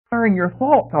firing your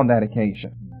thoughts on that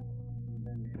occasion.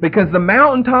 Because the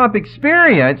mountaintop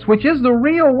experience, which is the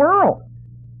real world,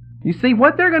 you see,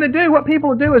 what they're going to do, what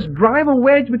people will do is drive a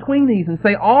wedge between these and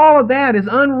say all of that is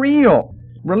unreal.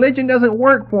 Religion doesn't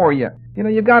work for you. You know,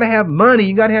 you've got to have money,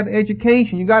 you've got to have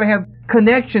education, you've got to have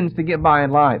connections to get by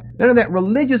in life. None of that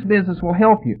religious business will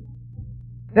help you.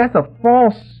 That's a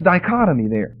false dichotomy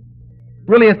there.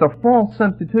 Really, it's a false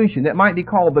substitution that might be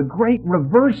called the great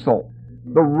reversal.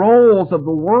 The roles of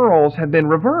the worlds have been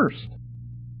reversed.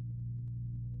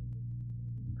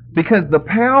 Because the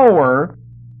power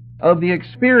of the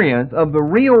experience of the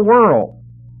real world,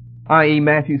 i.e.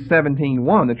 Matthew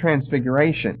 17:1, the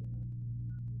transfiguration,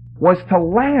 was to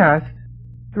last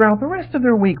throughout the rest of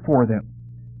their week for them.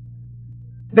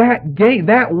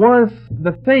 That was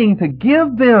the thing to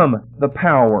give them the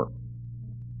power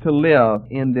to live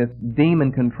in this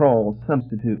demon-controlled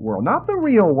substitute world. Not the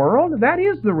real world. That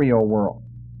is the real world.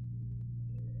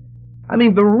 I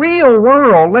mean, the real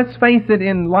world, let's face it,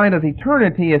 in light of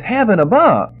eternity, is heaven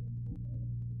above.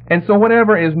 And so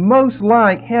whatever is most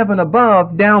like heaven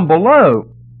above down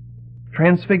below,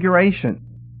 transfiguration,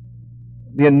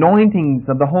 the anointings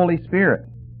of the Holy Spirit,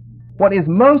 what is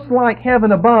most like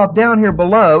heaven above down here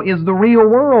below is the real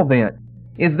world then,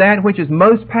 is that which is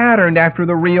most patterned after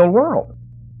the real world,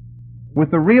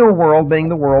 with the real world being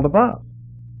the world above.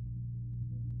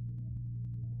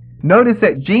 Notice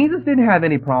that Jesus didn't have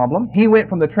any problem. He went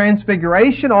from the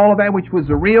transfiguration, all of that which was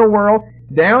the real world,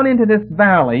 down into this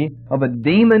valley of a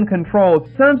demon-controlled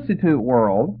substitute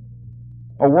world,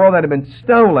 a world that had been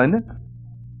stolen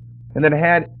and that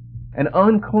had an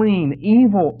unclean,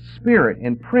 evil spirit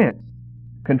and prince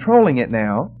controlling it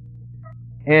now,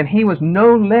 and he was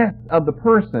no less of the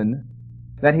person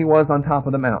that he was on top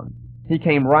of the mountain. He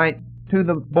came right to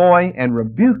the boy and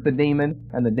rebuked the demon,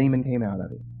 and the demon came out of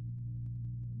him.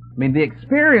 I mean, the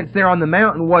experience there on the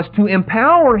mountain was to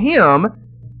empower him.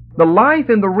 The life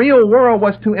in the real world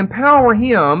was to empower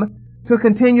him to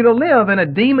continue to live in a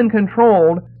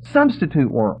demon-controlled substitute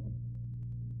world.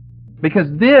 Because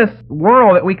this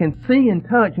world that we can see and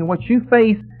touch and what you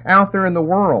face out there in the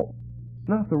world, it's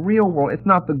not the real world. It's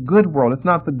not the good world. It's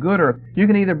not the good earth. You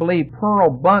can either believe Pearl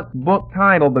Buck's book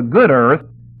title, The Good Earth,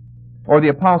 or the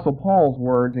Apostle Paul's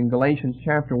words in Galatians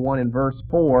chapter 1 and verse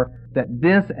 4, that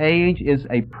this age is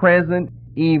a present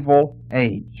evil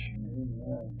age.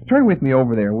 Turn with me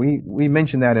over there. We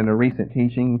mentioned that in a recent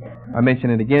teaching. I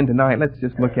mentioned it again tonight. Let's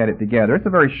just look at it together. It's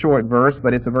a very short verse,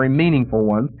 but it's a very meaningful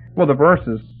one. Well, the verse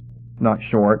is not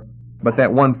short, but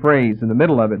that one phrase in the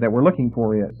middle of it that we're looking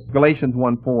for is Galatians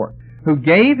 1:4, who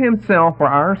gave himself for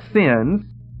our sins.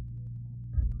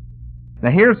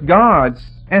 Now here's God's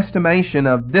estimation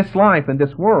of this life and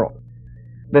this world,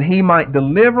 that he might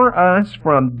deliver us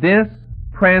from this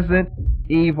present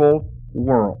evil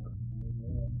world.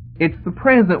 It's the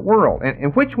present world.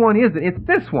 And which one is it? It's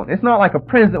this one. It's not like a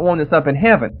present one that's up in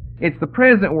heaven. It's the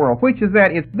present world. Which is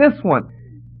that? It's this one.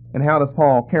 And how does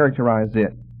Paul characterize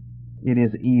it? It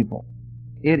is evil.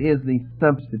 It is the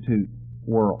substitute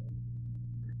world.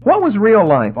 What was real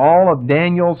life? All of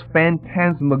Daniel's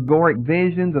phantasmagoric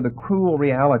visions of the cruel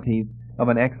realities of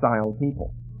an exiled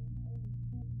people.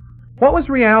 What was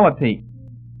reality?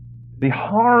 The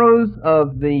horrors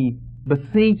of the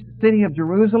besieged city of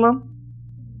Jerusalem,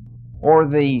 or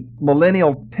the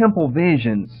millennial temple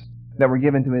visions that were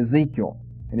given to Ezekiel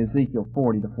in Ezekiel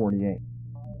 40 to 48?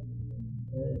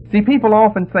 See, people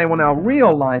often say, well, now,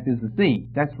 real life is the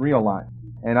seed. That's real life.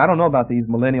 And I don't know about these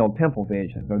millennial temple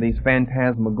visions, or these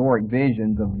phantasmagoric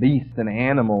visions of beasts and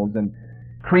animals and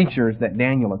creatures that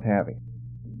Daniel is having.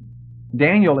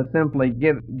 Daniel is simply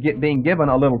being given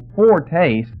a little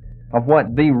foretaste of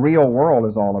what the real world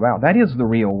is all about. That is the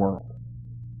real world.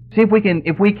 See,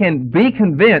 if we can be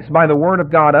convinced by the Word of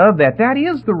God of that, that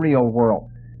is the real world.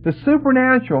 The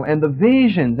supernatural and the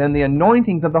visions and the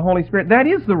anointings of the Holy Spirit, that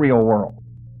is the real world.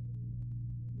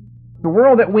 The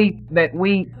world that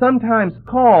we sometimes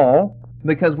call,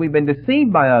 because we've been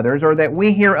deceived by others, or that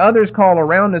we hear others call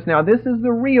around us now, this is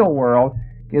the real world,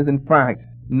 is in fact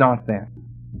not that.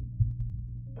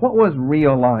 What was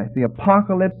real life? The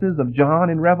apocalypses of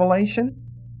John in Revelation?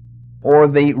 Or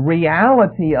the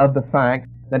reality of the fact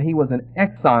that he was an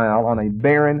exile on a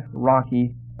barren,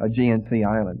 rocky Aegean Sea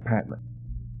island, Patmos?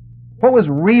 What was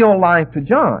real life to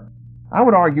John? I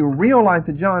would argue real life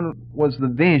to John was the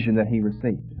vision that he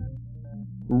received.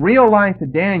 Real life to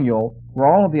Daniel were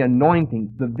all of the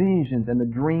anointings, the visions, and the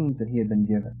dreams that he had been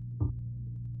given.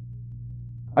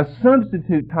 A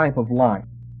substitute type of life.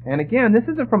 And again, this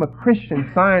isn't from a Christian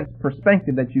Science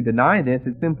perspective that you deny this.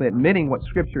 It's simply admitting what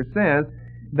Scripture says,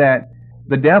 that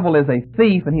The devil is a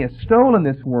thief, and he has stolen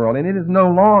this world, and it is no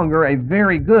longer a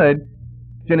very good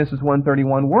Genesis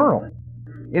 1:31 world.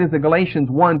 It is a Galatians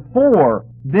 1:4,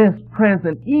 this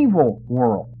present evil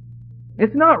world.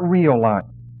 It's not real life.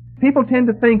 People tend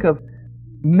to think of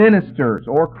ministers,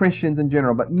 or Christians in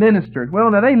general, but ministers, well,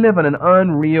 now they live in an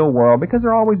unreal world because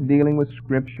they're always dealing with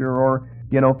Scripture or,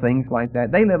 things like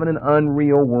that. They live in an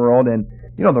unreal world, and,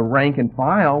 the rank and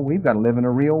file, we've got to live in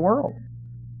a real world.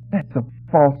 That's a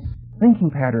false thinking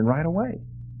pattern right away.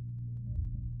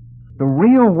 The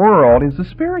real world is the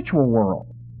spiritual world.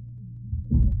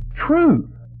 Truth.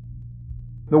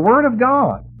 The Word of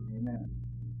God. Amen.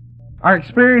 Our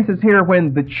experience is here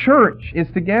when the church is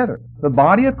together, the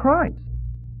body of Christ.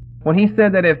 When He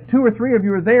said that if 2 or 3 of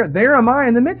you are there, there am I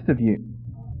in the midst of you.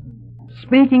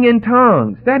 Speaking in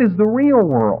tongues. That is the real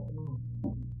world.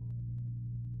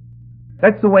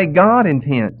 That's the way God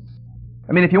intends.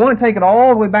 I mean, if you want to take it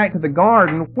all the way back to the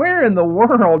garden, where in the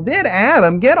world did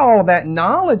Adam get all of that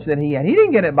knowledge that he had? He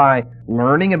didn't get it by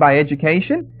learning and by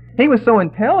education. He was so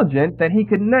intelligent that he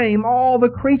could name all the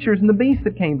creatures and the beasts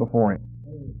that came before him.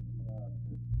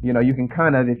 You can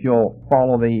kind of, if you'll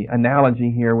follow the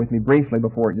analogy here with me briefly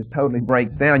before it just totally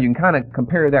breaks down, you can kind of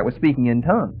compare that with speaking in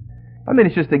tongues. I mean,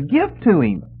 it's just a gift to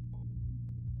him.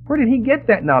 Where did he get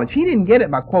that knowledge? He didn't get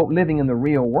it by, quote, living in the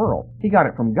real world. He got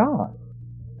it from God.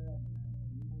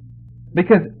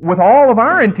 Because with all of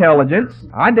our intelligence,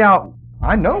 I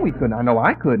know we couldn't, I know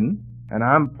I couldn't, and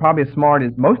I'm probably as smart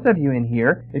as most of you in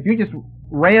here, if you just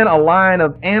ran a line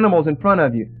of animals in front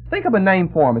of you, think of a name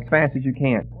for them as fast as you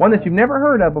can. One that you've never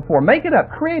heard of before. Make it up.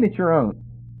 Create it your own.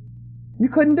 You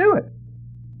couldn't do it.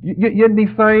 You'd be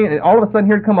saying, and all of a sudden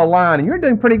here'd come a lion, and you're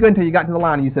doing pretty good until you got to the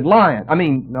lion, and you said, lion.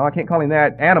 No, I can't call him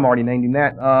that. Adam already named him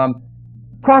that.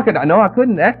 Crocodile. No, I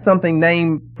couldn't. That's something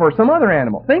named for some other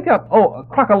animal. Think up, a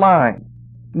crocodile.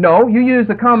 No, you used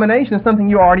a combination of something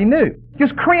you already knew.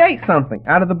 Just create something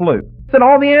out of the blue. Said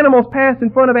all the animals passed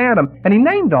in front of Adam, and he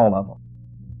named all of them.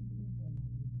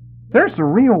 There's the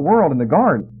real world in the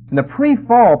garden, in the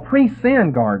pre-fall,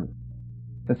 pre-sin garden.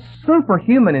 The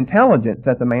superhuman intelligence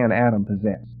that the man Adam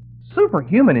possessed.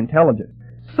 Superhuman intelligence.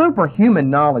 Superhuman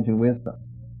knowledge and wisdom.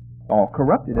 All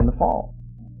corrupted in the fall.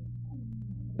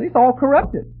 It's all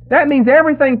corrupted. That means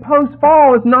everything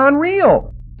post-fall is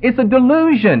non-real. It's a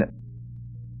delusion.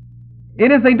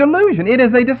 It is a delusion. It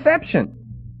is a deception.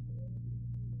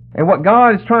 And what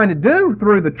God is trying to do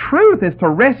through the truth is to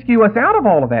rescue us out of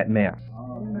all of that mess.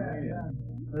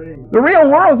 The real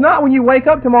world is not when you wake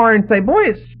up tomorrow and say,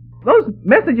 boy, those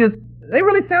messages, they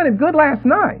really sounded good last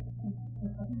night.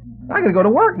 I got to go to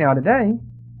work now today.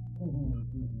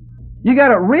 You got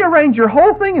to rearrange your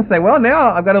whole thing and say, well,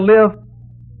 now I've got to live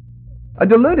a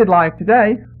deluded life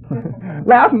today.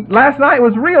 Last night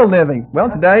was real living. Well,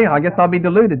 today, I guess I'll be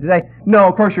deluded today. No,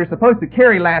 of course, you're supposed to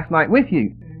carry last night with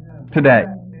you today.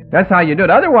 That's how you do it.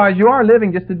 Otherwise, you are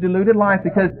living just a deluded life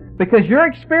because your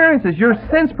experiences, your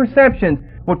sense perceptions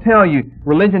will tell you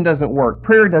religion doesn't work,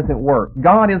 prayer doesn't work,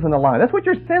 God isn't alive. That's what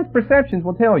your sense perceptions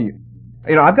will tell you.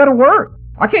 I've got to work.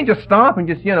 I can't just stop and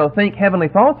just, think heavenly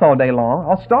thoughts all day long.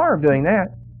 I'll starve doing that.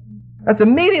 That's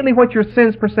immediately what your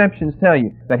sense perceptions tell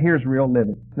you, that here's real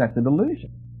living. That's a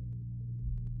delusion.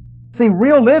 See,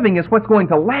 real living is what's going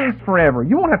to last forever.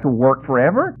 You won't have to work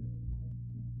forever.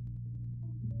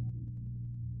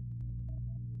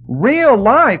 Real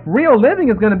life, real living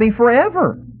is going to be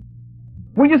forever.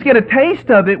 We just get a taste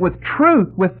of it with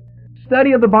truth, with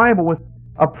study of the Bible, with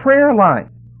a prayer life,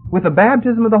 with the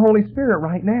baptism of the Holy Spirit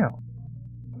right now.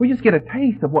 We just get a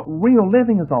taste of what real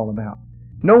living is all about.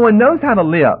 No one knows how to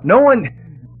live.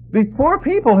 These poor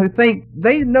people who think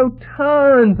they know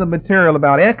tons of material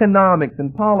about economics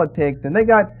and politics, and they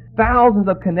got thousands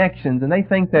of connections, and they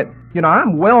think that,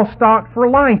 I'm well stocked for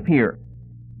life here.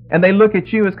 And they look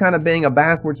at you as kind of being a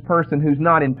backwards person who's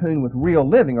not in tune with real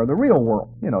living or the real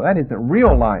world. That isn't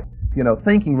real life.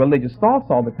 Thinking religious thoughts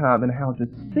all the time, and how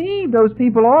deceived those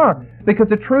people are because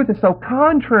the truth is so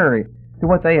contrary to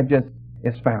what they have just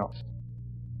espoused.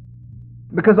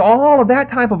 Because all of that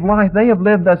type of life they have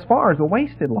lived thus far is a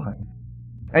wasted life.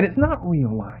 And it's not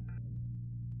real life.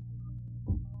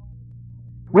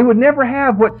 We would never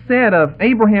have what's said of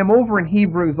Abraham over in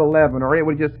Hebrews 11, or it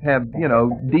would just have,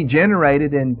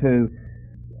 degenerated into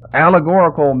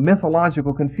allegorical,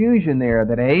 mythological confusion there,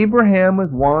 that Abraham was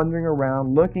wandering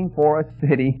around looking for a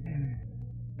city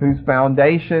whose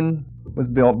foundation was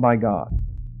built by God,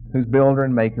 whose builder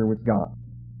and maker was God.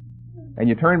 And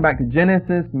you turn back to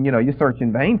Genesis, and, you search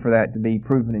in vain for that to be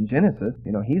proven in Genesis.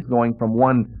 He's going from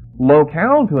one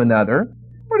locale to another.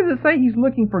 Where does it say he's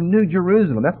looking for New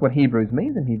Jerusalem? That's what Hebrews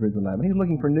means in Hebrews 11. He's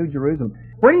looking for New Jerusalem.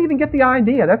 Where do you even get the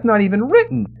idea? That's not even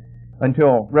written.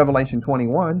 until Revelation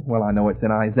 21. Well, I know it's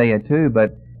in Isaiah too,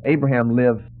 but Abraham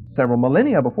lived several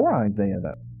millennia before Isaiah,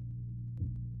 though.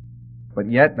 But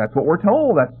yet, that's what we're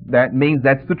told. That means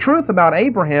that's the truth about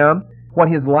Abraham, what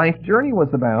his life journey was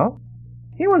about.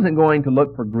 He wasn't going to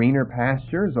look for greener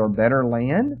pastures or better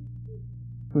land.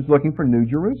 He was looking for New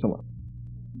Jerusalem.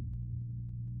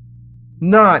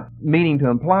 Not meaning to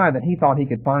imply that he thought he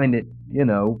could find it,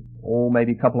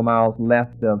 maybe a couple of miles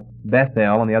left of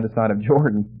Bethel on the other side of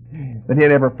Jordan, that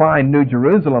he'd ever find New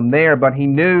Jerusalem there, but he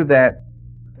knew that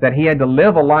he had to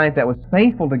live a life that was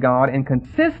faithful to God and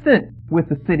consistent with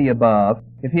the city above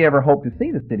if he ever hoped to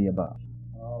see the city above.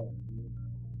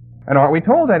 And aren't we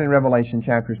told that in Revelation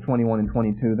chapters 21 and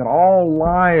 22, that all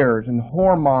liars and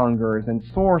whoremongers and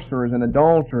sorcerers and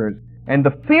adulterers and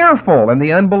the fearful and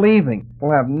the unbelieving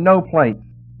will have no place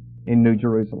in New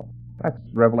Jerusalem? That's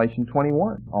Revelation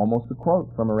 21, almost a quote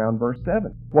from around verse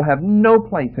 7. Will have no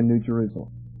place in New Jerusalem.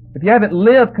 If you haven't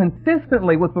lived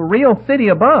consistently with the real city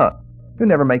above, you'll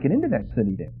never make it into that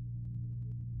city then.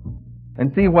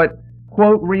 And see what,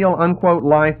 quote, real, unquote,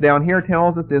 life down here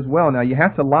tells us as well. Now, you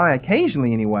have to lie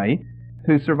occasionally anyway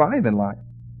to survive in life.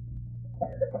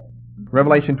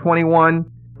 Revelation 21,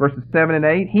 verses 7 and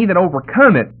 8, He that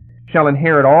overcometh shall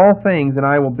inherit all things, and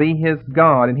I will be his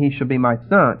God, and he shall be my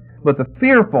son. But the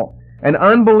fearful and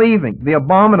unbelieving, the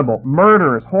abominable,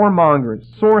 murderers, whoremongers,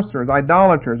 sorcerers,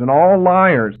 idolaters, and all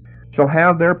liars shall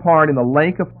have their part in the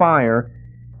lake of fire,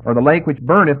 or the lake which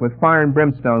burneth with fire and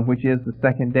brimstone, which is the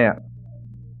second death.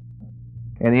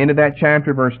 And the end of that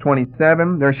chapter, verse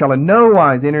 27, there shall in no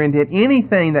wise enter into it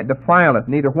anything that defileth,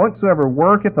 neither whatsoever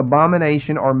worketh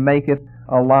abomination or maketh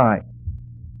a lie.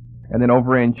 And then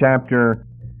over in chapter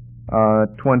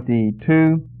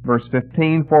 22, verse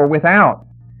 15, for without,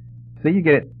 see, you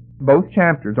get it, both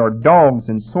chapters are dogs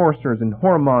and sorcerers and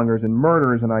whoremongers and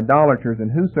murderers and idolaters and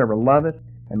whosoever loveth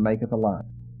and maketh a lie.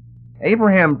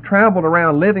 Abraham traveled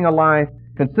around living a life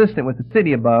consistent with the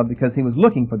city above because he was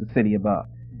looking for the city above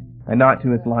and not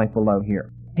to his life below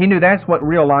here. He knew that's what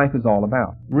real life is all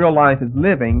about. Real life is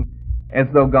living as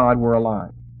though God were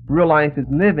alive. Real life is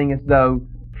living as though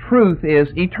truth is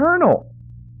eternal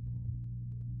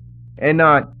and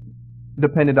not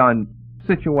dependent on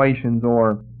situations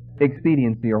or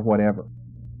expediency or whatever.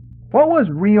 What was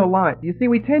real life? You see,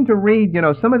 we tend to read,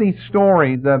 some of these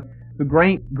stories of the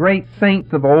great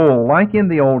saints of old, like in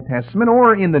the Old Testament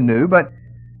or in the New, but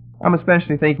I'm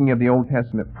especially thinking of the Old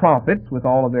Testament prophets with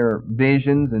all of their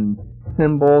visions and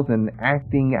symbols and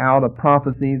acting out of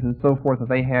prophecies and so forth that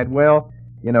they had. Well,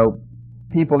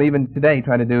 people even today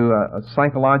try to do a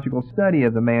psychological study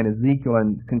of the man Ezekiel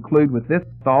and conclude with this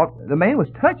thought: the man was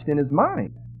touched in his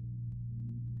mind.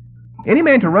 Any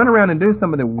man to run around and do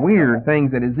some of the weird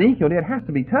things that Ezekiel did has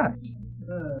to be touched.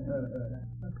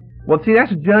 Well, see,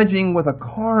 that's judging with a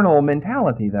carnal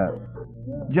mentality, though.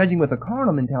 Judging with a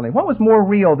carnal mentality. What was more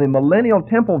real, the millennial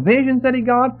temple visions that he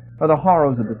got, or the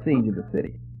horrors of the siege of the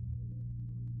city?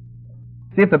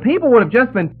 See, if the people would have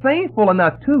just been faithful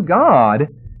enough to God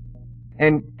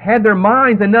and had their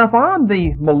minds enough on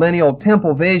the millennial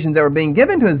temple visions that were being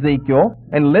given to Ezekiel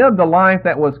and lived a life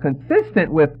that was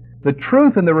consistent with the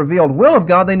truth and the revealed will of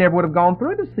God, they never would have gone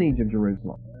through the siege of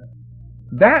Jerusalem.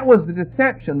 That was the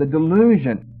deception, the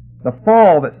delusion, the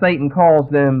fall that Satan calls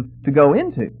them to go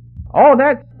into. All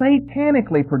that's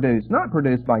satanically produced, not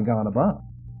produced by God above.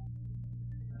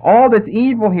 All that's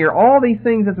evil here, all these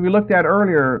things as we looked at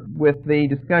earlier with the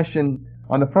discussion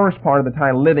on the first part of the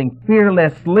title, Living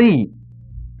Fearlessly.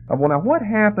 Well, now what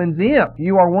happens if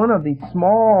you are one of the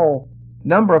small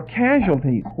number of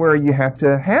casualties where you have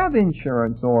to have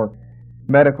insurance or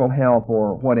medical help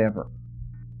or whatever?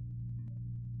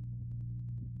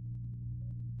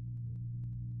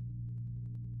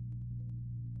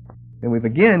 Then we've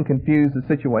again confused the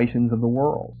situations of the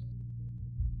world.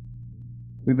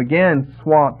 We've again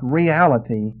swapped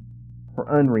reality for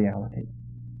unreality.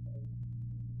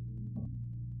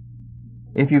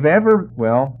 If you've ever,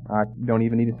 well, I don't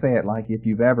even need to say it like if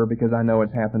you've ever, because I know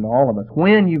it's happened to all of us.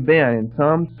 When you've been in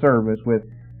some service with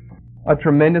a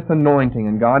tremendous anointing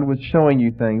and God was showing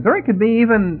you things, or it could be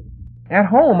even at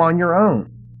home on your own,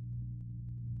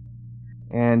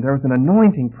 and there was an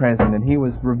anointing present and He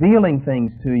was revealing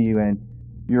things to you, and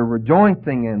you're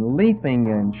rejoicing and leaping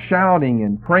and shouting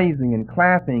and praising and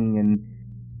clapping, and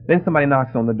then somebody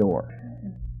knocks on the door.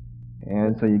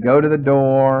 And so you go to the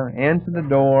door, answer the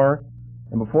door,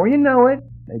 and before you know it,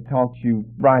 they talked you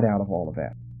right out of all of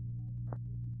that.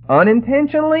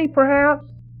 Unintentionally, perhaps.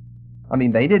 I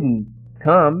mean, they didn't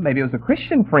come. Maybe it was a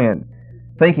Christian friend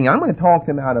thinking, I'm going to talk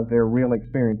them out of their real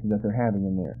experiences that they're having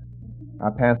in there. I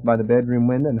passed by the bedroom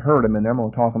window and heard them, and I'm going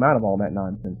to talk them out of all that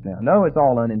nonsense now. No, it's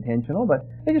all unintentional, but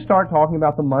they just start talking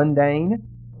about the mundane,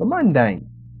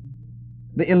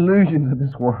 the illusions of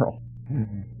this world,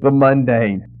 the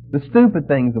mundane, the stupid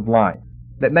things of life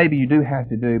that maybe you do have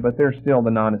to do, but they're still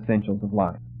the non-essentials of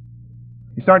life.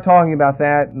 You start talking about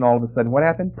that, and all of a sudden, what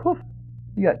happened? Poof!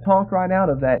 You got talked right out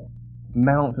of that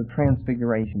Mount of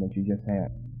Transfiguration that you just had.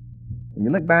 When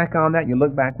you look back on that, you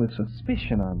look back with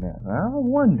suspicion on that. I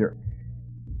wonder.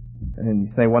 And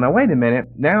you say, well, now wait a minute.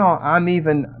 Now I'm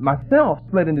even myself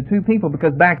split into two people,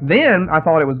 because back then I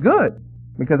thought it was good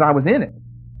because I was in it.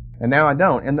 And now I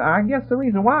don't. And I guess the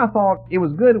reason why I thought it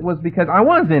was good was because I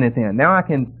was in it then. Now I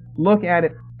can look at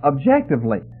it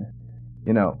objectively,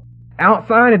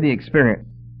 outside of the experience.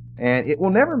 And it will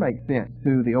never make sense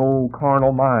to the old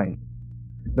carnal mind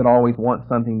that always wants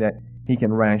something that he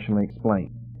can rationally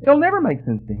explain. It'll never make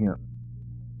sense to him.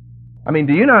 I mean,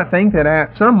 do you not think that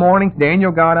at some mornings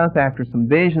Daniel got us after some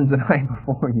visions the night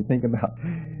before? You think about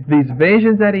these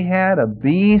visions that he had of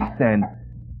beasts and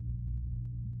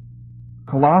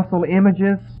colossal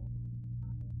images.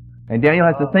 And Daniel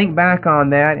has to think back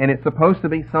on that, and it's supposed to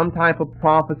be some type of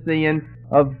prophecy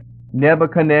of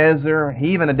Nebuchadnezzar.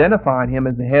 He even identified him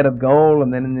as the head of gold,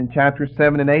 and then in chapters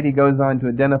 7 and 8 he goes on to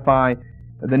identify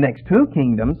the next two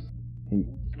kingdoms. He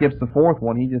skips the fourth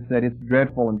one. He just said it's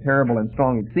dreadful and terrible and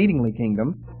strong exceedingly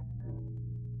kingdom.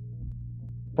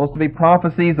 Supposed to be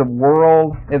prophecies of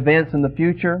world events in the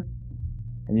future.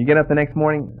 And you get up the next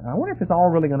morning, I wonder if it's all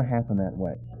really going to happen that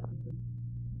way.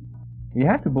 You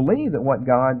have to believe that what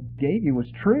God gave you was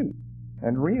true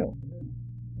and real.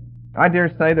 I dare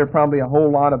say there are probably a whole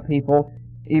lot of people,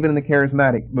 even in the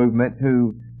charismatic movement,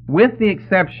 who, with the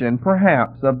exception,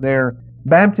 perhaps, of their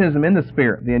baptism in the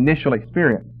Spirit, the initial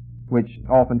experience, which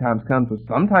oftentimes comes with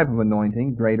some type of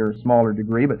anointing, greater or smaller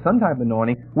degree, but some type of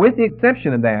anointing, with the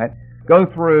exception of that, go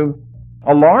through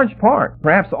a large part,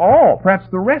 perhaps all, perhaps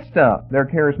the rest of their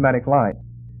charismatic life,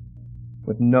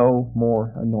 with no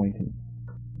more anointing.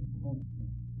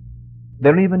 They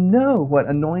don't even know what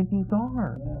anointings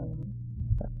are.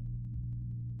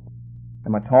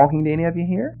 Am I talking to any of you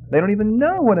here? They don't even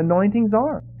know what anointings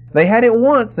are. They had it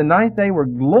once the night they were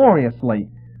gloriously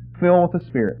filled with the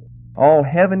Spirit. All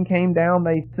heaven came down,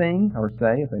 they sing, or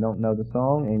say, if they don't know the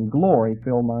song, and glory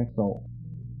filled my soul.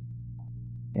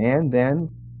 And then,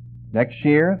 next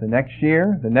year, the next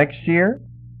year, the next year.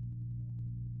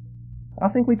 I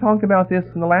think we talked about this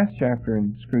in the last chapter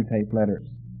in Screwtape Letters.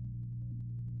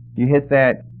 You hit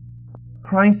that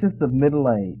crisis of middle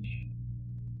age.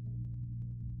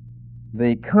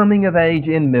 The coming of age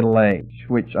in middle age,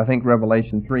 which I think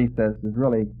Revelation 3 says is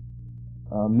really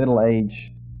a middle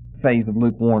age phase of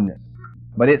lukewarmness.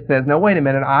 But it says, now wait a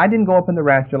minute, I didn't go up in the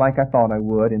rapture like I thought I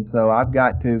would, and so I've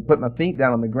got to put my feet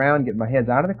down on the ground, get my head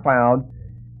out of the clouds,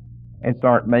 and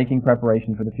start making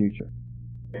preparation for the future.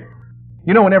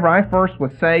 Whenever I first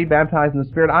was saved, baptized in the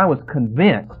Spirit, I was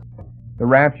convinced the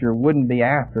rapture wouldn't be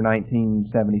after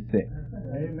 1976.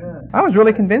 Amen. I was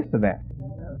really convinced of that.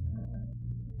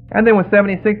 And then when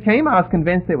 76 came, I was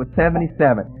convinced it was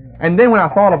 77. And then when I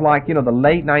thought of the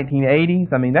late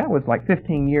 1980s, I mean, that was like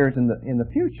 15 years in the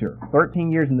future,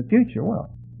 13 years in the future. Well,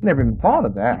 never even thought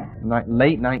of that,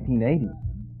 late 1980s.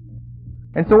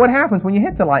 And so what happens when you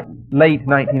hit the late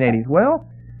 1980s? Well,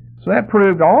 so that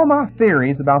proved all my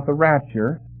theories about the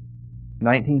rapture.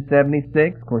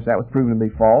 1976, of course, that was proven to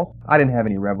be false. I didn't have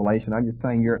any revelation. I'm just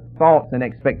saying your thoughts and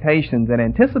expectations and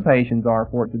anticipations are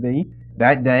for it to be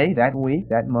that day, that week,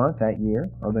 that month, that year,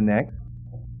 or the next.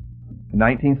 In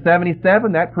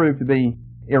 1977, that proved to be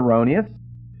erroneous.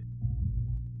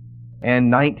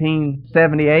 And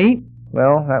 1978,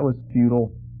 well, that was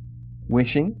futile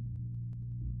wishing.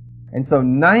 And so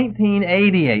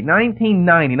 1988,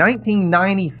 1990,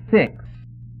 1996,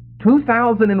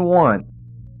 2001,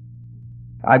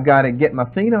 I've got to get my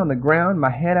feet on the ground,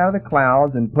 my head out of the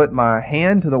clouds, and put my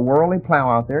hand to the worldly plow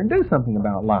out there and do something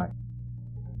about life.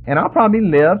 And I'll probably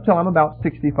live till I'm about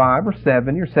 65 or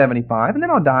 70 or 75, and then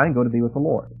I'll die and go to be with the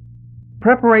Lord.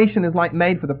 Preparation is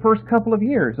made for the first couple of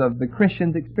years of the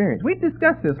Christian's experience. We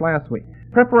discussed this last week.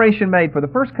 Preparation made for the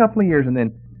first couple of years, and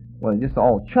then, well, it just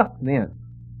all chucked then.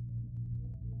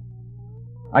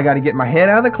 I got to get my head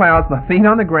out of the clouds, my feet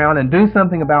on the ground, and do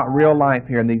something about real life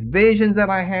here. And these visions that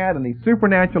I had, and these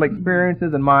supernatural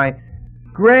experiences, and my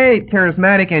great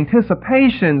charismatic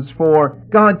anticipations for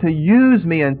God to use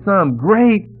me in some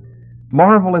great,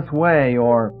 marvelous way,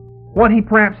 or what He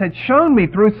perhaps had shown me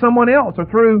through someone else or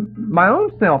through my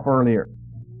own self earlier.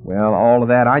 Well, all of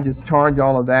that, I just charge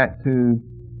all of that to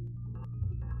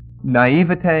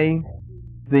naivete,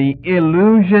 the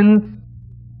illusions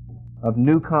of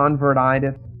new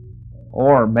convertitis,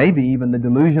 Or maybe even the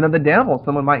delusion of the devil.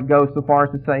 Someone might go so far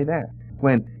as to say that.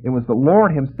 When it was the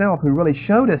Lord Himself who really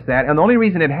showed us that. And the only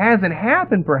reason it hasn't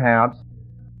happened, perhaps,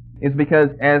 is because,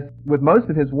 as with most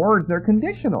of His words, they're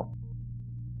conditional.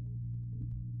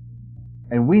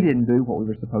 And we didn't do what we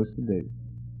were supposed to do.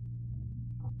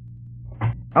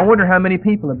 I wonder how many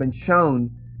people have been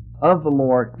shown of the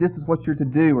Lord, this is what you're to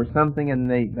do or something, and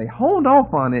they hold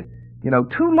off on it,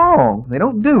 too long. They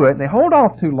don't do it. They hold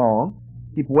off too long.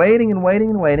 Keep waiting and waiting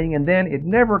and waiting, and then it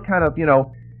never kind of,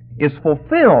 is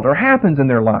fulfilled or happens in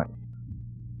their life.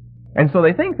 And so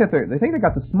they think that they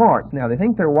got the smarts now. They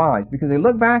think they're wise because they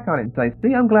look back on it and say,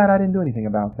 see, I'm glad I didn't do anything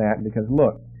about that because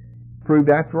look, proved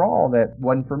after all that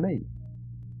wasn't for me.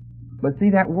 But see,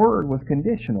 that word was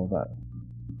conditional though.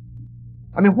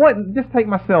 I mean, just take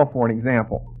myself for an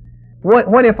example.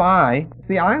 What if I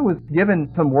was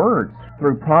given some words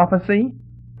through prophecy,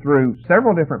 through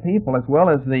several different people, as well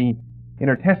as the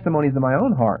inner testimonies of my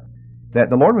own heart, that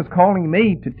the Lord was calling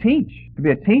me to teach, to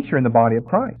be a teacher in the body of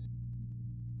Christ.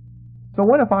 So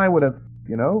what if I would have,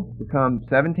 become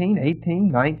 17,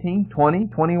 18, 19, 20,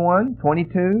 21,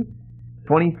 22,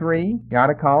 23, got out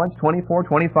of college, 24,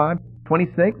 25,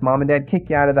 26, Mom and Dad kick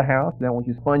you out of the house, they don't want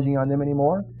you sponging on them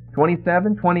anymore,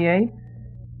 27, 28,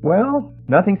 well,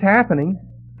 nothing's happening,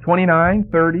 29,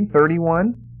 30,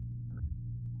 31,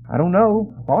 I don't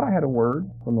know, I thought I had a word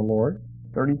from the Lord,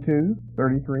 32,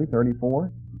 33,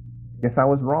 34, guess I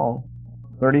was wrong,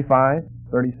 35,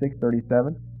 36,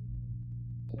 37,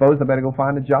 suppose I better go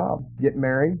find a job, get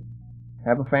married,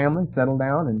 have a family, settle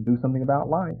down, and do something about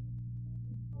life.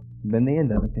 Been the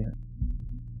end of it then.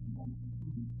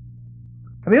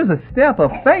 I mean, it was a step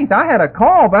of faith. I had a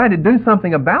call, but I had to do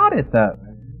something about it, though.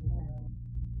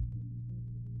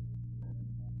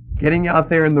 Getting out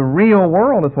there in the real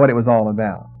world is what it was all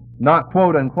about. Not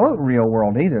quote-unquote real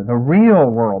world either. The real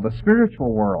world, the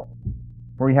spiritual world,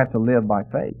 where you have to live by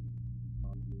faith.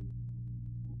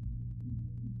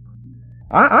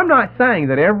 I'm not saying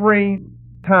that every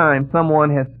time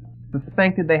someone has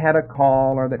suspected they had a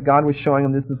call or that God was showing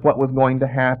them this is what was going to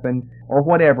happen or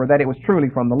whatever, that it was truly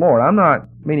from the Lord. I'm not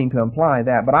meaning to imply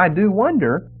that, but I do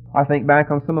wonder, I think back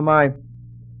on some of my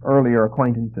earlier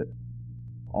acquaintances.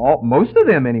 Most of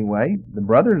them anyway, the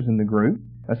brothers in the group,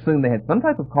 assumed they had some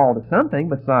type of call to something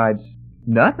besides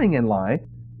nothing in life,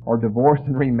 or divorce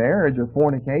and remarriage, or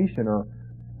fornication, or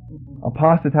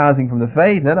apostatizing from the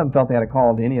faith. None of them felt they had a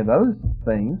call to any of those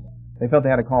things. They felt they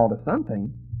had a call to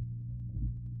something.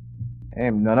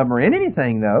 And none of them are in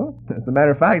anything, though. As a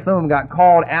matter of fact, some of them got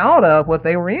called out of what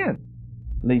they were in.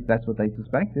 At least that's what they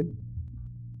suspected.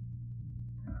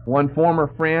 One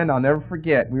former friend, I'll never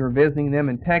forget, we were visiting them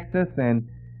in Texas,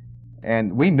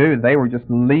 and we knew they were just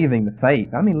leaving the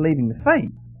faith. I mean, leaving the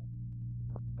faith.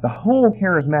 The whole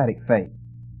charismatic faith.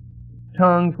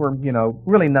 Tongues were,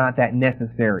 really not that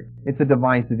necessary. It's a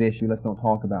divisive issue. Let's not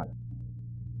talk about it.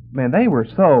 Man, they were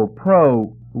so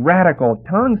pro-radical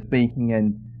tongue speaking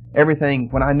and everything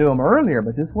when I knew them earlier,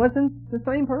 but this wasn't the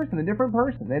same person, a different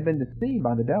person. They'd been deceived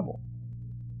by the devil.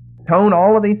 Tone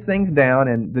all of these things down,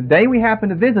 and the day we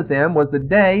happened to visit them was the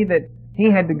day that he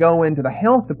had to go into the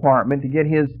health department to get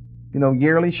his,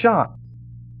 yearly shot.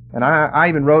 And I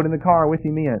even rode in the car with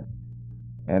him in.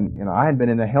 And, I had been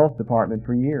in the health department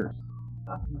for years.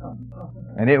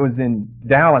 And it was in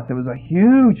Dallas. It was a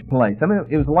huge place. I mean,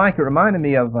 it reminded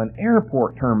me of an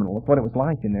airport terminal. That's what it was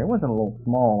like in there. It wasn't a little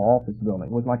small office building.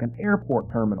 It was like an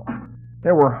airport terminal.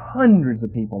 There were hundreds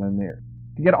of people in there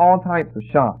to get all types of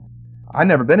shots. I'd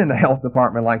never been in the health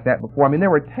department like that before. I mean, there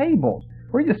were tables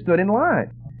where you just stood in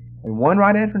line. And one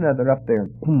right after another up there,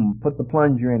 put the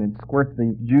plunger in and squirt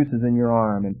the juices in your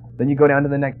arm. And then you go down to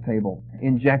the next table,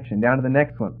 injection, down to the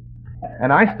next one.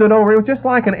 And I stood over, it was just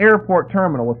like an airport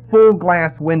terminal with full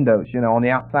glass windows, on the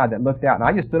outside that looked out. And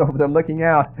I just stood over there looking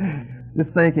out,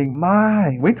 just thinking,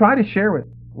 we tried to share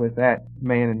with that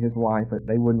man and his wife, but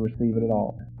they wouldn't receive it at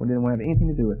all. We didn't want to have anything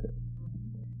to do with it.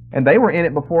 And they were in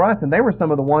it before us, and they were some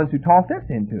of the ones who talked us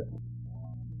into it.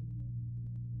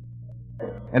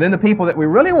 And then the people that we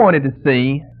really wanted to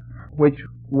see, which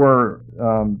were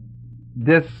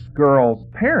this girl's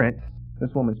parents, this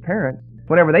woman's parents,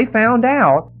 whenever they found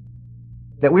out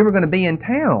that we were going to be in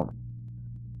town,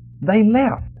 they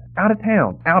left out of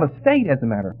town, out of state as a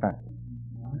matter of fact,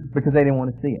 because they didn't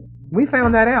want to see it. We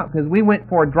found that out because we went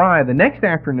for a drive the next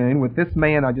afternoon with this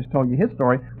man, I just told you his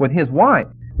story, with his wife.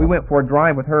 We went for a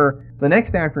drive with her the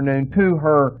next afternoon to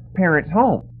her parents'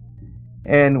 home.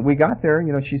 And we got there,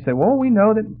 she said, well, we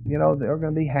know that, they're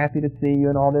going to be happy to see you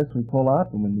and all this. We pull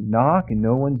up and we knock and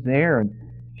no one's there. And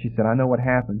she said, I know what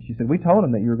happened. She said, we told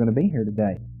them that you were going to be here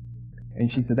today.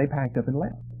 And she said, they packed up and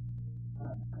left.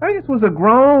 I mean, this was a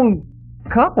grown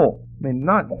couple, I mean,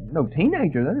 no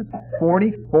teenagers, they're just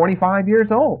 40, 45 years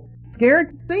old,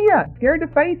 scared to see us, scared to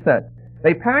face us.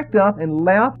 They packed up and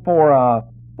left for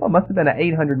it must have been an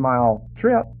 800-mile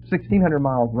trip, 1,600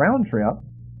 miles round trip.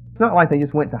 It's not like they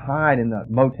just went to hide in the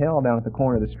motel down at the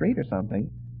corner of the street or something.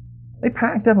 They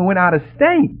packed up and went out of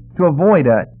state to avoid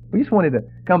us. We just wanted to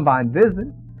come by and visit.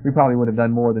 We probably would have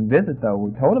done more than visit, though.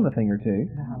 We told them a thing or two.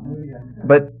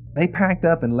 But they packed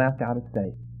up and left out of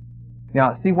state.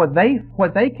 Now, see, what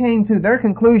they came to, their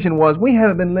conclusion was, we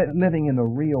haven't been living in the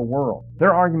real world.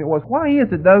 Their argument was, why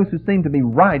is it those who seem to be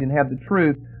right and have the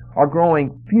truth are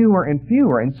growing fewer and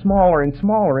fewer and smaller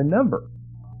in number?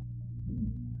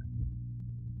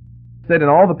 Said, and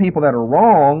all the people that are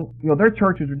wrong, their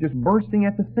churches are just bursting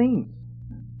at the seams.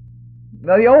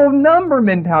 The old number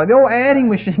mentality, the old adding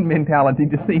machine mentality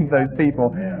deceived those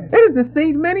people. It has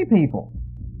deceived many people.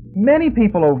 Many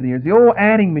people over the years. The old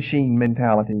adding machine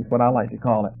mentality is what I like to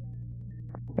call it.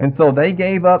 And so they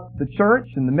gave up the church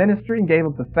and the ministry and gave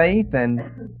up the faith and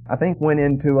I think went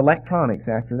into electronics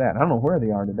after that. I don't know where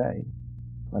they are today.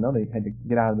 I know they had to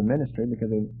get out of the ministry because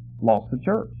they lost the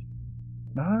church.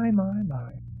 My.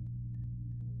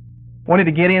 Wanted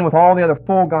to get in with all the other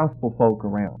full gospel folk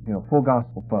around. Full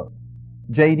gospel folk.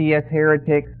 JDS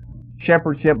heretics,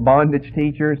 shepherdship bondage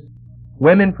teachers,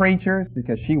 women preachers,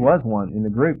 because she was one in the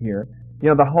group here.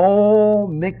 The whole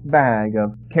mixed bag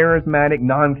of charismatic,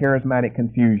 non-charismatic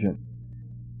confusion.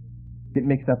 Get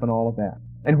mixed up in all of that.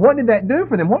 And what did that do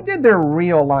for them? What did their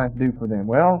real life do for them?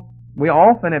 Well, we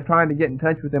often have tried to get in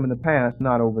touch with them in the past,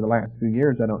 not over the last few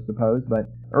years, I don't suppose, but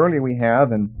earlier we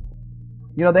have, and,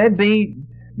 they'd be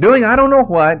doing I don't know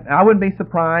what. I wouldn't be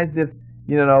surprised if,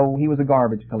 he was a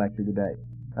garbage collector today.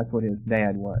 That's what his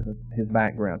dad was, his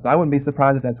background. So I wouldn't be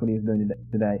surprised if that's what he's doing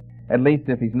today. At least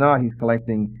if he's not, he's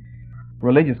collecting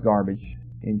religious garbage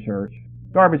in church.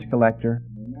 Garbage collector.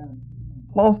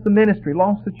 Lost the ministry,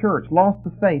 lost the church, lost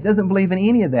the faith, doesn't believe in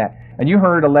any of that. And you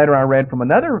heard a letter I read from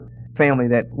another family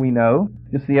that we know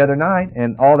just the other night,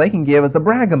 and all they can give is a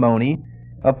bragamony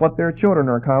of what their children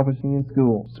are accomplishing in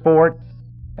school. Sports,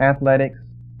 athletics,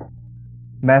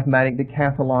 mathematic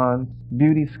decathlons,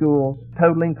 beauty schools,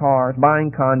 totaling cars,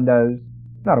 buying condos.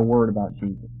 Not a word about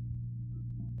Jesus.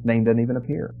 Name doesn't even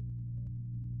appear.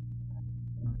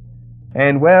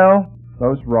 And well,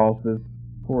 those Rosses,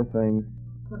 poor things.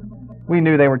 We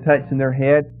knew they were touching their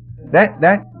head.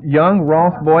 That young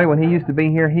Ross boy, when he used to be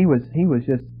here, he was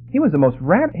the most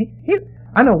radical.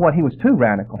 I know what, he was too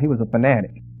radical. He was a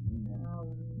fanatic.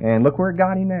 And look where it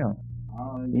got him now.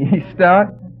 He's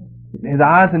stuck. His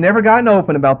eyes have never gotten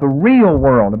open about the real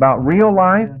world, about real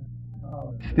life.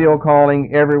 Still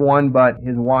calling everyone but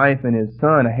his wife and his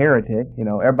son a heretic.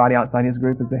 Everybody outside his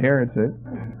group is a heretic.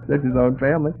 That's his own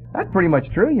family. That's pretty much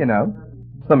true,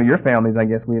 Some of your families, I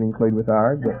guess, we'd include with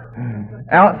ours. But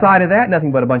outside of that,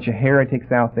 nothing but a bunch of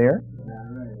heretics out there.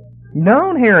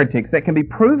 Known heretics that can be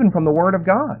proven from the Word of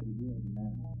God.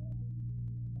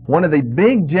 One of the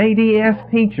big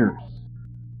JDS teachers,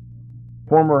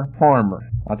 former farmer.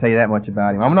 I'll tell you that much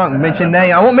about him. I'm not going to mention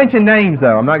names. I won't mention names,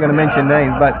 though. I'm not going to mention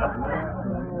names. But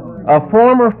a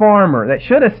former farmer that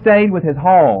should have stayed with his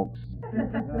hogs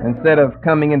instead of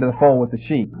coming into the fold with the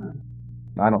sheep.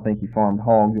 I don't think he farmed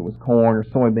hogs. It was corn or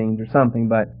soybeans or something.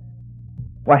 But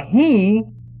he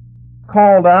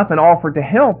called up and offered to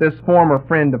help this former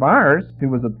friend of ours, who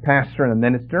was a pastor and a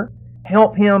minister,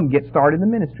 help him get started in the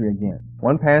ministry again.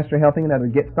 One pastor helping another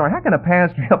get started. How can a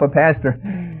pastor help a pastor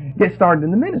get started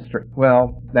in the ministry?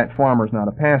 Well, that farmer's not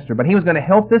a pastor, but he was going to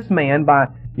help this man by,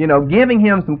 giving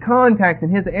him some contacts in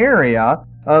his area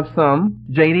of some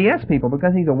JDS people,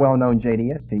 because he's a well-known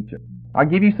JDS teacher. I'll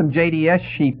give you some JDS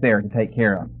sheep there to take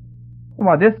care of.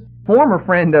 Well, this former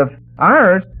friend of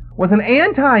ours was an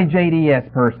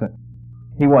anti-JDS person.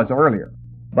 He was earlier.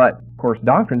 But, of course,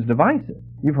 doctrine's divisive.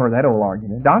 You've heard that old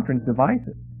argument. Doctrine's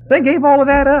divisive. They gave all of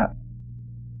that up.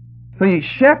 So you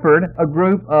shepherd a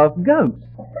group of goats.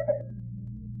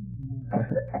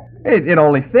 It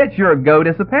only fits. You're a goat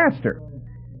as a pastor.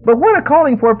 But what a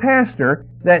calling for a pastor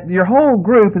that your whole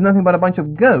group is nothing but a bunch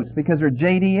of goats because they're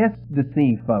JDS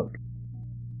deceived folk.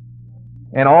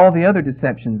 And all the other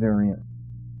deceptions they're in.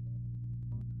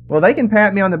 Well, they can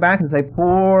pat me on the back and say,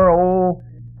 poor old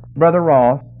Brother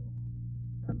Ross.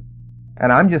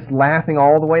 And I'm just laughing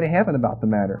all the way to heaven about the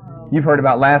matter. You've heard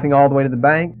about laughing all the way to the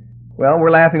bank. Well,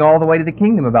 we're laughing all the way to the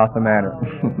kingdom about the matter.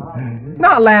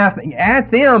 Not laughing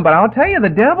at them, but I'll tell you, the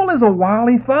devil is a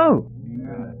wily foe.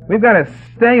 We've got to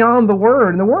stay on the Word,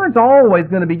 and the Word's always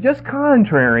going to be just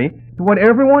contrary to what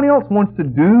everyone else wants to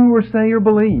do or say or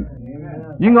believe.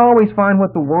 You can always find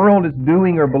what the world is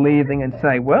doing or believing and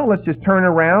say, well, let's just turn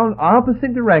around,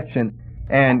 opposite direction,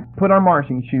 and put our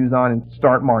marching shoes on and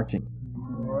start marching.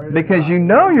 Because you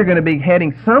know you're going to be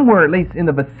heading somewhere, at least in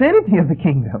the vicinity of the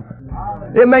kingdom.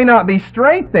 It may not be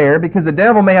straight there, because the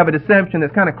devil may have a deception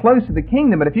that's kind of close to the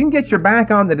kingdom, but if you can get your back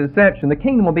on the deception, the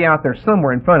kingdom will be out there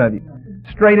somewhere in front of you.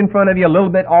 Straight in front of you, a little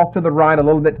bit off to the right, a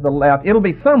little bit to the left. It'll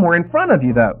be somewhere in front of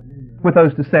you, though, with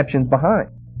those deceptions behind.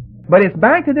 But it's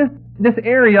back to this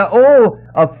area,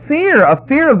 of fear of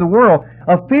the world,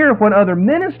 of fear of what other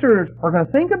ministers are going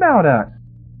to think about us.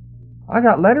 I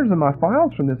got letters in my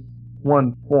files from this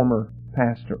one former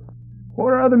pastor.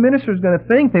 What are other ministers going to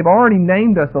think? They've already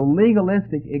named us a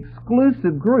legalistic,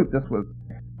 exclusive group. This was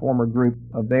a former group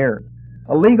of theirs.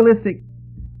 A legalistic,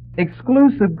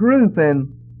 exclusive group,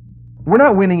 and we're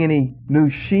not winning any new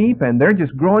sheep, and they're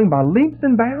just growing by leaps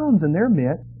and bounds in their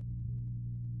midst.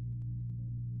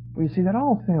 Well, you see, that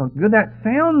all sounds good. That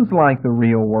sounds like the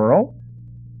real world.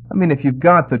 I mean, if you've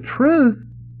got the truth,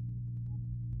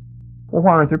 well,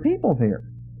 why aren't there people there?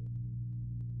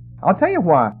 I'll tell you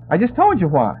why. I just told you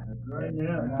why.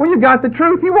 Well, you've got the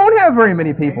truth, you won't have very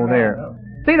many people there.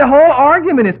 See, the whole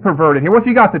argument is perverted here. Well, if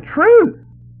you got the truth,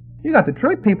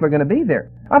 people are going to be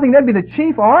there. I think that'd be the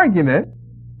chief argument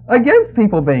against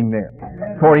people being there,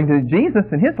 according to Jesus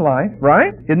and his life,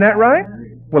 right? Isn't that right?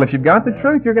 Well, if you've got the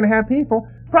truth, you're going to have people.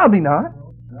 Probably not.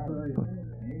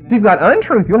 If you've got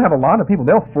untruth, you'll have a lot of people.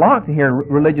 They'll flock to hear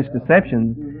religious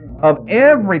deceptions of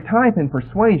every type and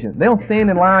persuasion. They'll stand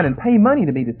in line and pay money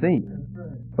to be deceived.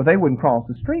 But they wouldn't cross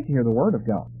the street to hear the Word of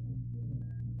God.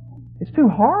 It's too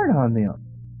hard on them.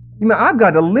 You know, I've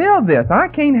got to live this. I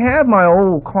can't have my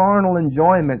old carnal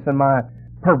enjoyments and my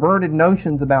perverted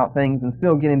notions about things and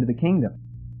still get into the kingdom.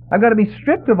 I've got to be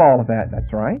stripped of all of that.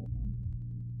 That's right.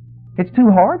 It's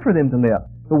too hard for them to live.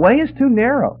 The way is too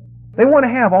narrow. They want to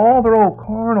have all their old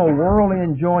carnal, worldly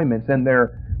enjoyments and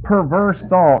their perverse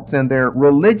thoughts and their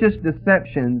religious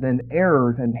deceptions and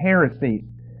errors and heresies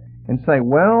and say,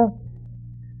 well,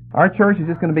 our church is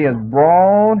just going to be as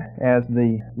broad as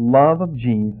the love of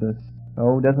Jesus.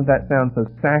 Oh, doesn't that sound so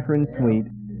saccharine sweet?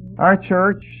 Our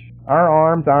church, our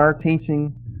arms, our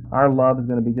teaching, our love is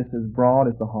going to be just as broad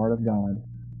as the heart of God.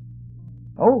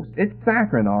 Oh, it's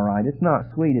saccharine, all right. It's not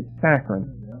sweet, it's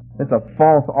saccharine. It's a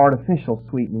false artificial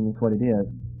sweetening is what it is.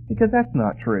 Because that's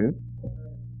not true.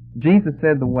 Jesus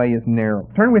said the way is narrow.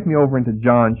 Turn with me over into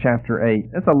John chapter 8.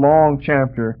 It's a long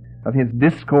chapter of his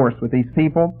discourse with these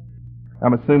people.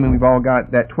 I'm assuming we've all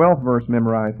got that 12th verse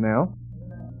memorized now.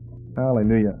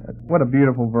 Hallelujah. What a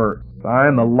beautiful verse. I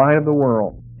am the light of the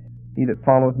world. He that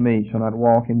followeth me shall not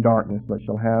walk in darkness, but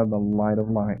shall have the light of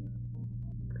life.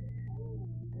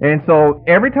 And so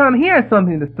every time he has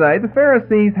something to say, the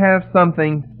Pharisees have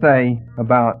something to say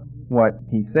about what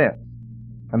he says.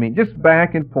 I mean, just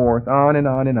back and forth, on and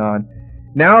on and on.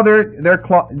 Now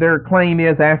their claim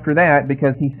is after that,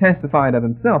 because he testified of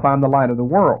himself, I'm the light of the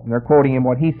world. And they're quoting him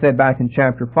what he said back in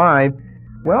chapter 5.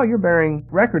 Well, you're bearing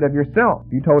record of yourself.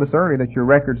 You told us earlier that your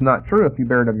record's not true if you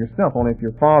bear it of yourself, only if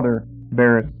your Father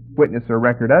bears witness or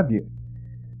record of you.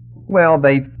 Well,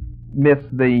 they missed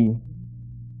the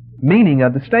meaning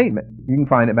of the statement. You can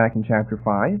find it back in chapter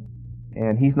 5.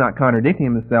 And he's not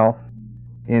contradicting himself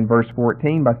in verse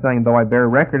 14 by saying, though I bear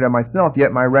record of myself,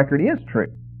 yet my record is true.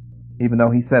 Even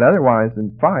though he said otherwise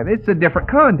in 5. It's a different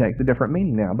context, a different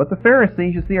meaning now. But the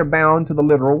Pharisees, you see, are bound to the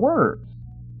literal words.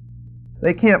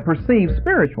 They can't perceive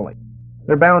spiritually.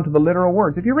 They're bound to the literal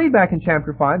words. If you read back in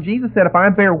chapter 5, Jesus said, if I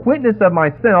bear witness of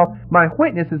myself, my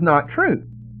witness is not true.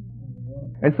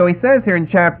 And so he says here in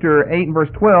chapter 8 and verse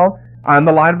 12, I'm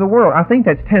the light of the world. I think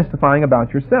that's testifying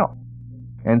about yourself.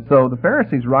 And so the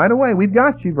Pharisees right away, we've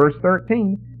got you, verse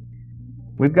 13,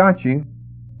 we've got you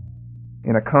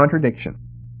in a contradiction.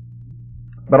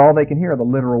 But all they can hear are the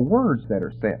literal words that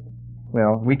are said.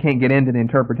 Well, we can't get into the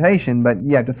interpretation, but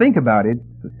you have to think about it.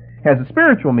 It has a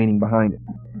spiritual meaning behind it.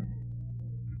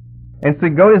 And so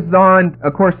he goes on,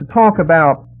 of course, to talk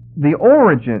about the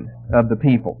origin of the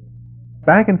people.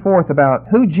 Back and forth about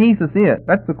who Jesus is.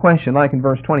 That's the question, like in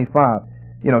verse 25.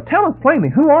 You know, tell us plainly,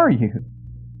 who are you?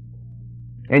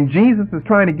 And Jesus is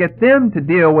trying to get them to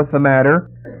deal with the matter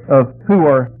of who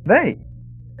are they.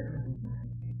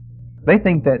 They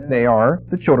think that they are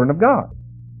the children of God.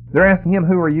 They're asking him,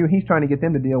 who are you? He's trying to get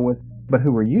them to deal with, but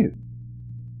who are you?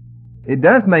 It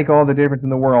does make all the difference in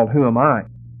the world, who am I?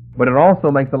 But it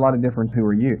also makes a lot of difference, who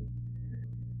are you?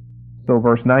 So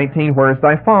verse 19, where is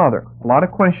thy Father? A lot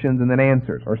of questions and then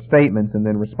answers, or statements and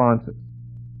then responses.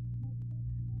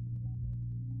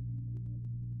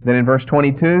 Then in verse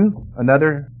 22,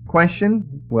 another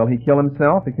question. Will he kill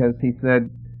himself? Because he said,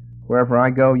 wherever I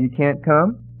go, you can't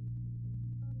come.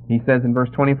 He says in verse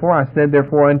 24, I said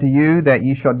therefore unto you that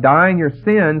ye shall die in your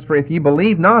sins, for if ye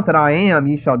believe not that I am,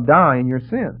 ye shall die in your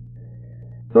sins.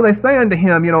 So they say unto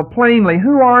him, plainly,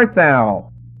 Who art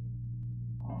thou?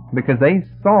 Because they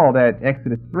saw that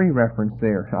Exodus 3 reference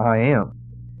there, I am.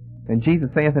 And Jesus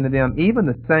saith unto them, Even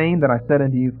the same that I said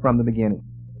unto you from the beginning.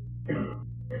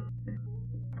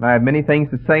 I have many things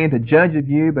to say and to judge of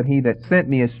you, but he that sent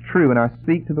me is true, and I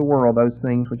speak to the world those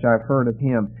things which I have heard of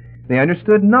him. They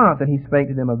understood not that he spake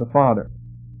to them of the Father.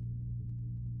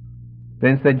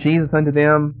 Then said Jesus unto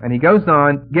them, and he goes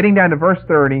on, getting down to verse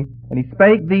 30, and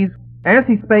as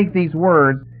he spake these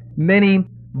words, many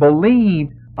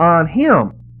believed on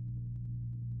him.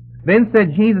 Then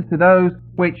said Jesus to those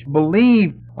which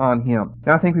believed on him.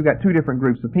 Now I think we've got two different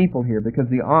groups of people here, because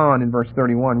the on in verse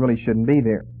 31 really shouldn't be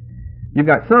there. You've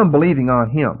got some believing on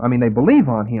him. They believe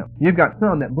on him. You've got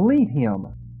some that believe him.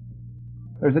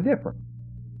 There's a difference.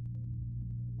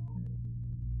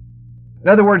 In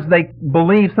other words, they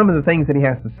believe some of the things that he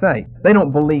has to say. They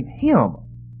don't believe him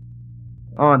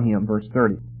on him, verse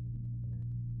 30.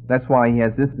 That's why he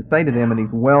has this to say to them in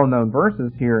these well-known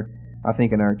verses here, I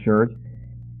think, in our church.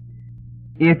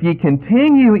 If ye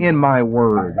continue in my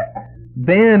word,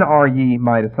 then are ye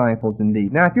my disciples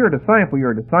indeed. Now, if you're a disciple,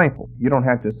 you're a disciple. You don't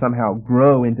have to somehow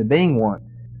grow into being one.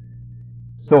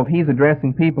 So if he's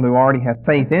addressing people who already have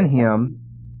faith in him,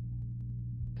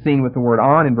 seen with the word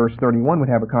on in verse 31 would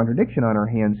have a contradiction on our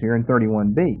hands here in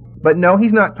 31b. But no,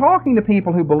 he's not talking to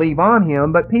people who believe on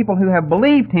him, but people who have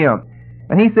believed him.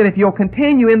 And he said, if you'll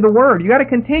continue in the word, you got to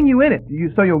continue in it,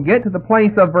 so you'll get to the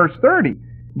place of verse 30,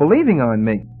 believing on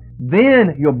me.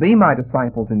 Then you'll be my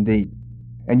disciples indeed,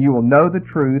 and you will know the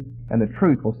truth, and the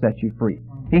truth will set you free.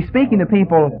 He's speaking to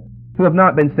people who have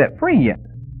not been set free yet,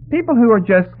 people who are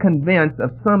just convinced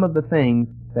of some of the things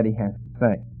that he has to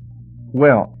say.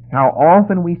 Well, how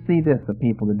often we see this of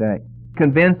people today,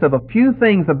 convinced of a few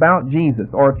things about Jesus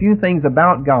or a few things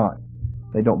about God.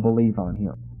 They don't believe on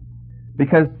him.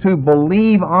 Because to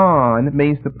believe on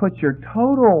means to put your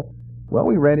total, well,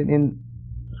 we read it in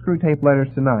Screwtape Letters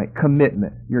tonight,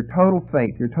 commitment, your total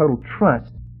faith, your total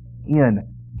trust in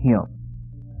him.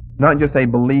 Not just a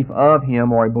belief of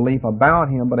him or a belief about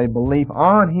him, but a belief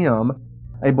on him,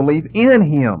 a belief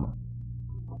in him.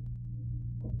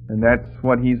 And that's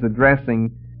what he's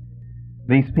addressing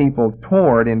these people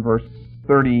toward in verse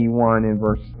 31 and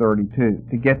verse 32,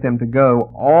 to get them to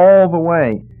go all the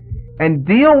way and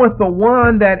deal with the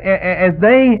one that, as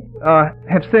they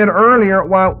have said earlier,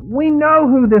 well, we know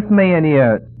who this man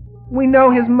is. We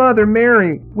know his mother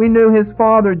Mary. We knew his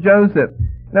father Joseph.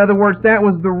 In other words, that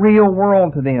was the real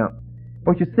world to them.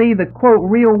 But you see, the quote,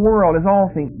 real world is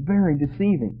often very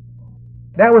deceiving.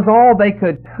 That was all they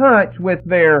could touch with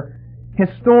their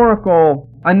historical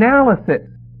analysis,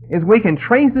 is we can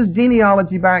trace his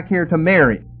genealogy back here to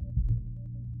Mary.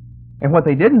 And what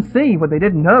they didn't see, what they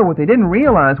didn't know, what they didn't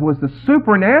realize was the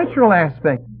supernatural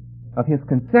aspect of his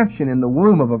conception in the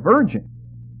womb of a virgin.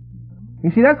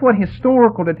 You see, that's what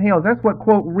historical details, that's what,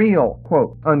 quote, real,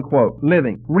 quote, unquote,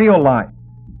 living, real life,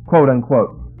 quote,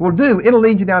 unquote, will do. It'll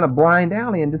lead you down a blind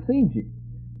alley and deceive you.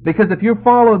 Because if you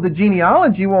follow the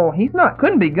genealogy, well,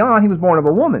 couldn't be God, he was born of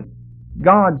a woman.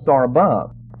 Gods are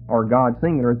above, or God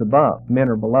singular is above, men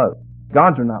are below.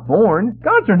 Gods are not born.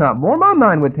 Gods are not born. My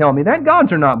mind would tell me that.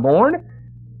 Gods are not born.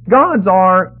 Gods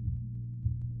are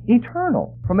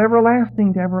eternal, from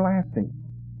everlasting to everlasting.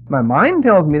 My mind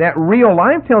tells me that. Real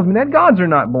life tells me that. Gods are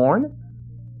not born.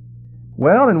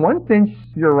 Well, in one sense,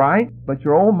 you're right, but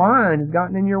your old mind has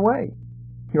gotten in your way.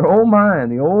 Your old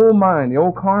mind, the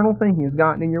old carnal thinking has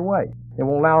gotten in your way. It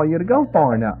won't allow you to go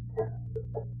far enough.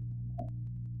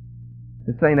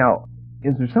 To say, now,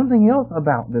 is there something else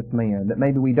about this man that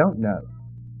maybe we don't know?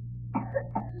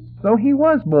 So he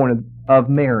was born of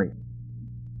Mary.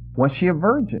 Was she a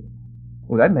virgin?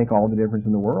 Well, that'd make all the difference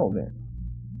in the world then.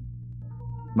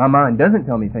 My mind doesn't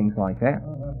tell me things like that.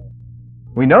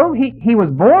 We know he was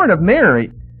born of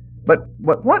Mary, but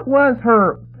what was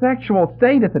her sexual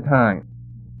state at the time?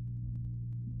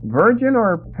 Virgin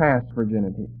or past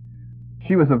virginity?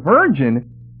 She was a virgin,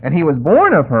 and he was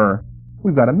born of her.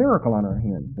 We've got a miracle on our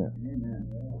hands then.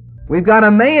 We've got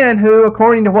a man who,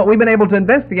 according to what we've been able to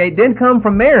investigate, did come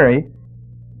from Mary,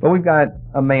 but we've got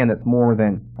a man that's more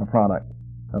than a product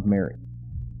of Mary.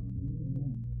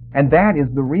 And that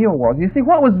is the real world. You see,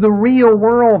 what was the real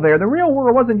world there? The real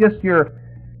world wasn't just your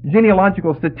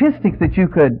genealogical statistics that you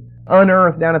could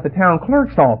unearth down at the town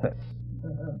clerk's office.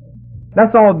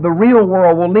 That's all the real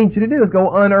world will lead you to do, is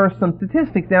go unearth some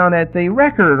statistics down at the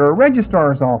record or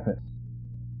registrar's office.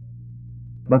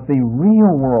 But the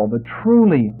real world, the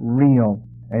truly real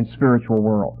and spiritual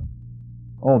world,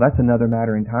 oh, that's another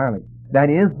matter entirely. That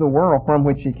is the world from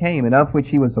which he came and of which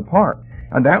he was a part.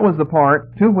 And that was the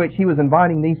part to which he was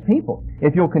inviting these people.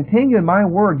 If you'll continue in my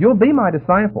word, you'll be my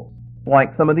disciples,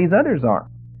 like some of these others are.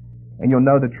 And you'll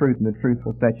know the truth, and the truth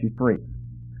will set you free.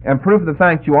 And proof of the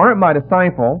fact you aren't my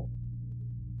disciple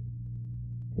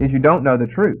is you don't know the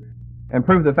truth. And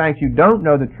proof of the fact you don't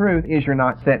know the truth is you're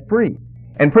not set free.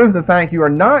 And proof of the fact you are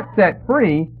not set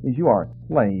free is you are a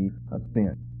slave of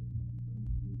sin.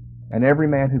 And every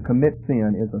man who commits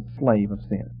sin is a slave of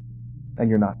sin. And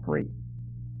you're not free.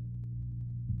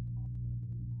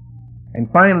 And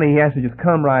finally, he has to just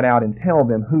come right out and tell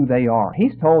them who they are.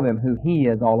 He's told them who he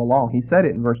is all along. He said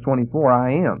it in verse 24,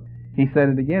 I am. He said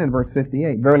it again in verse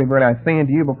 58. Verily, verily, I say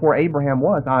unto you, before Abraham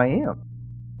was, I am.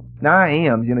 Now, I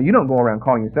am, you don't go around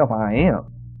calling yourself I am.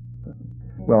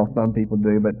 Well, some people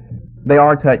do, but they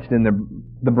are touched in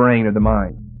the brain or the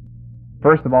mind.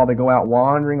 First of all, they go out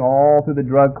wandering all through the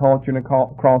drug culture and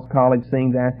across college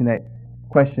scenes asking that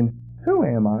question, who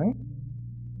am I?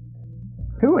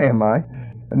 Who am I?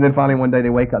 And then finally one day they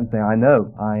wake up and say, I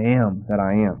know, I am that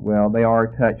I am. Well, they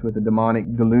are touched with a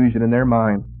demonic delusion in their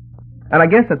mind. And I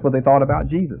guess that's what they thought about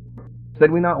Jesus.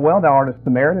 Said we not, well, thou art a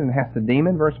Samaritan and hast a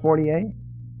demon, verse 48.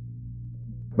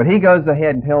 But he goes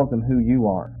ahead and tells them who you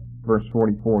are, verse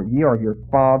 44. Ye are your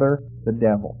father, the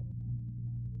devil.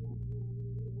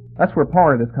 That's where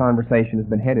part of this conversation has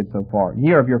been headed so far.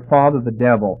 Ye are of your father, the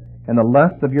devil, and the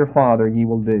lusts of your father ye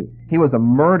will do. He was a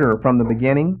murderer from the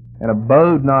beginning, and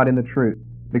abode not in the truth,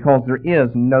 because there is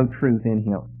no truth in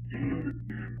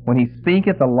him. When he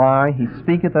speaketh a lie, he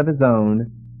speaketh of his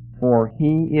own, for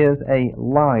he is a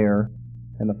liar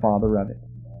and the father of it.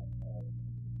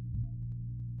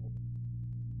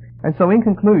 And so in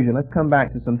conclusion, let's come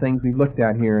back to some things we've looked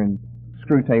at here in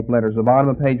Screwtape Letters. The bottom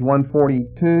of page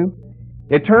 142.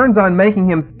 It turns on making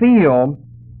him feel,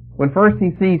 when first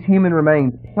he sees human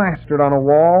remains plastered on a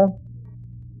wall,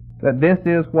 that this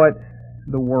is what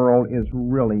the world is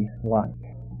really like.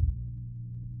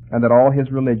 And that all his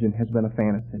religion has been a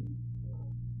fantasy.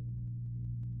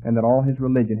 And that all his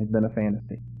religion has been a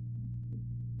fantasy.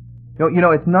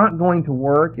 It's not going to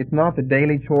work. It's not the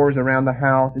daily chores around the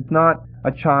house. It's not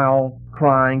a child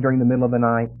crying during the middle of the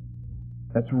night.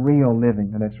 That's real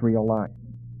living and that's real life.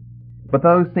 But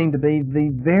those seem to be the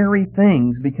very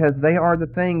things, because they are the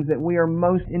things that we are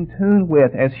most in tune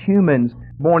with as humans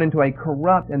born into a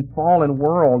corrupt and fallen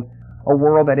world, a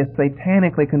world that is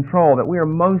satanically controlled, that we are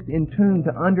most in tune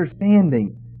to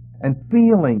understanding and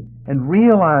feeling and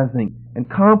realizing and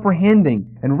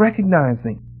comprehending and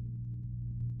recognizing.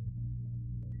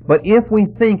 But if we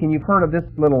think, and you've heard of this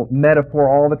little metaphor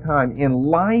all the time, in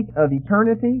light of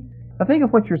eternity, now think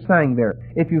of what you're saying there.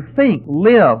 If you think,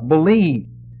 live, believe,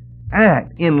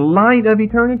 act in light of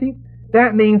eternity,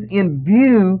 that means in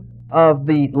view of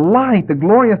the light, the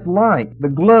glorious light, the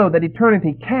glow that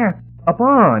eternity casts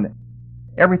upon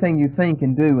everything you think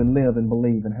and do and live and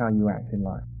believe and how you act in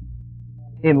life.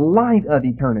 In light of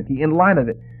eternity, in light of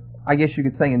it. I guess you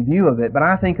could say in view of it, but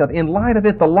I think of in light of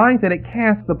it, the light that it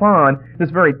casts upon this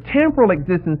very temporal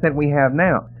existence that we have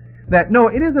now. That, no,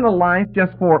 it isn't a life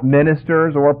just for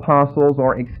ministers or apostles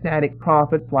or ecstatic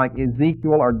prophets like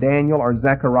Ezekiel or Daniel or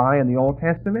Zechariah in the Old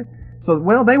Testament. So,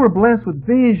 well, they were blessed with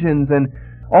visions and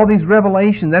all these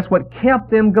revelations. That's what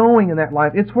kept them going in that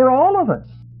life. It's for all of us.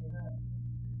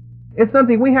 It's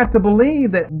something we have to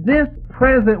believe, that this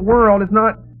present world is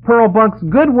not Pearl Bunk's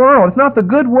good world. It's not the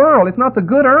good world. It's not the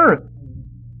good earth.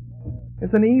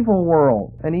 It's an evil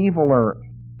world, an evil earth,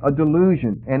 a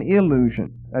delusion, an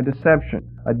illusion, a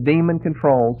deception, a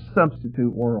demon-controlled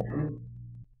substitute world.